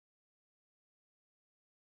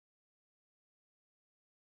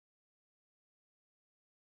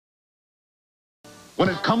When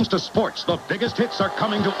it comes to sports, the biggest hits are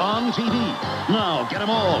coming to On TV. Now, get them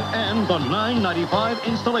all and the $9.95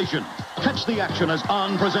 installation. Catch the action as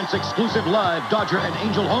On presents exclusive live Dodger and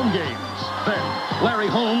Angel home games. Then, Larry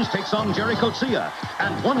Holmes takes on Jerry Coetzee.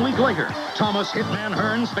 And 1 week later, Thomas Hitman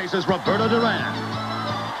Hearns faces Roberto Duran.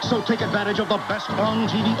 So take advantage of the best On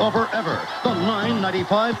TV offer ever, the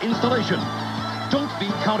 $9.95 installation. Don't be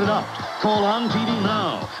counted out. Call On TV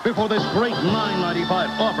now before this great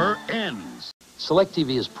 $9.95 offer ends.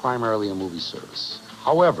 SelecTV is primarily a movie service.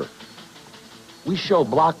 However, we show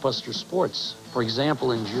blockbuster sports. For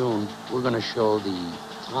example, in June, we're going to show the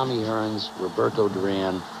Tommy Hearns, Roberto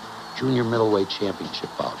Duran Junior Middleweight Championship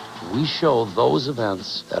bout. We show those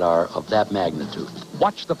events that are of that magnitude.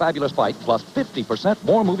 Watch the fabulous fight plus 50%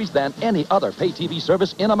 more movies than any other pay TV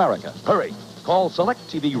service in America. Hurry! Call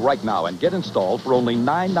SelecTV right now and get installed for only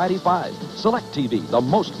 $9.95. SelecTV, the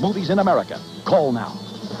most movies in America. Call now.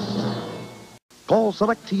 Call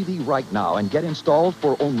SelecTV right now and get installed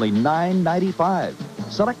for only $9.95.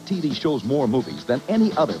 SelecTV shows more movies than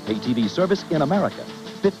any other pay TV service in America.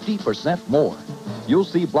 50% more. You'll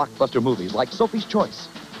see blockbuster movies like Sophie's Choice,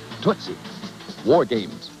 Tootsie, War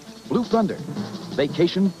Games, Blue Thunder,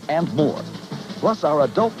 Vacation, and more. Plus our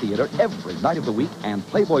adult theater every night of the week and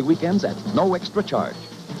Playboy weekends at no extra charge.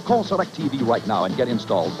 Call SelecTV right now and get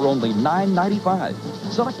installed for only $9.95.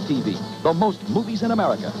 SelecTV, the most movies in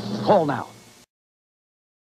America. Call now.